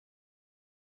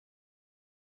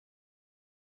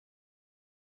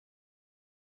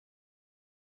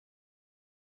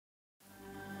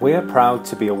We are proud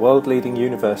to be a world-leading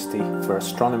university for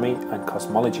astronomy and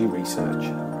cosmology research.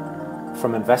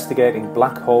 From investigating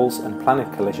black holes and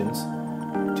planet collisions,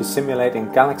 to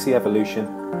simulating galaxy evolution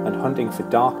and hunting for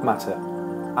dark matter,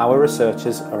 our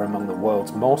researchers are among the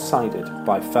world's most cited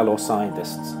by fellow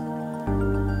scientists.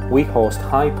 We host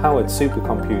high-powered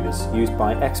supercomputers used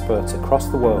by experts across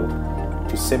the world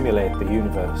to simulate the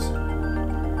universe.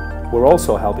 We're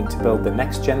also helping to build the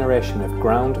next generation of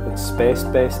ground and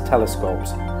space-based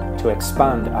telescopes to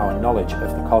expand our knowledge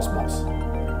of the cosmos.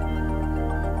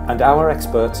 And our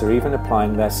experts are even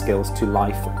applying their skills to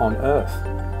life on Earth,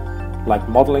 like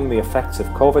modelling the effects of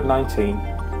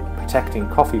COVID-19, protecting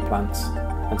coffee plants,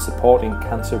 and supporting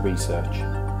cancer research.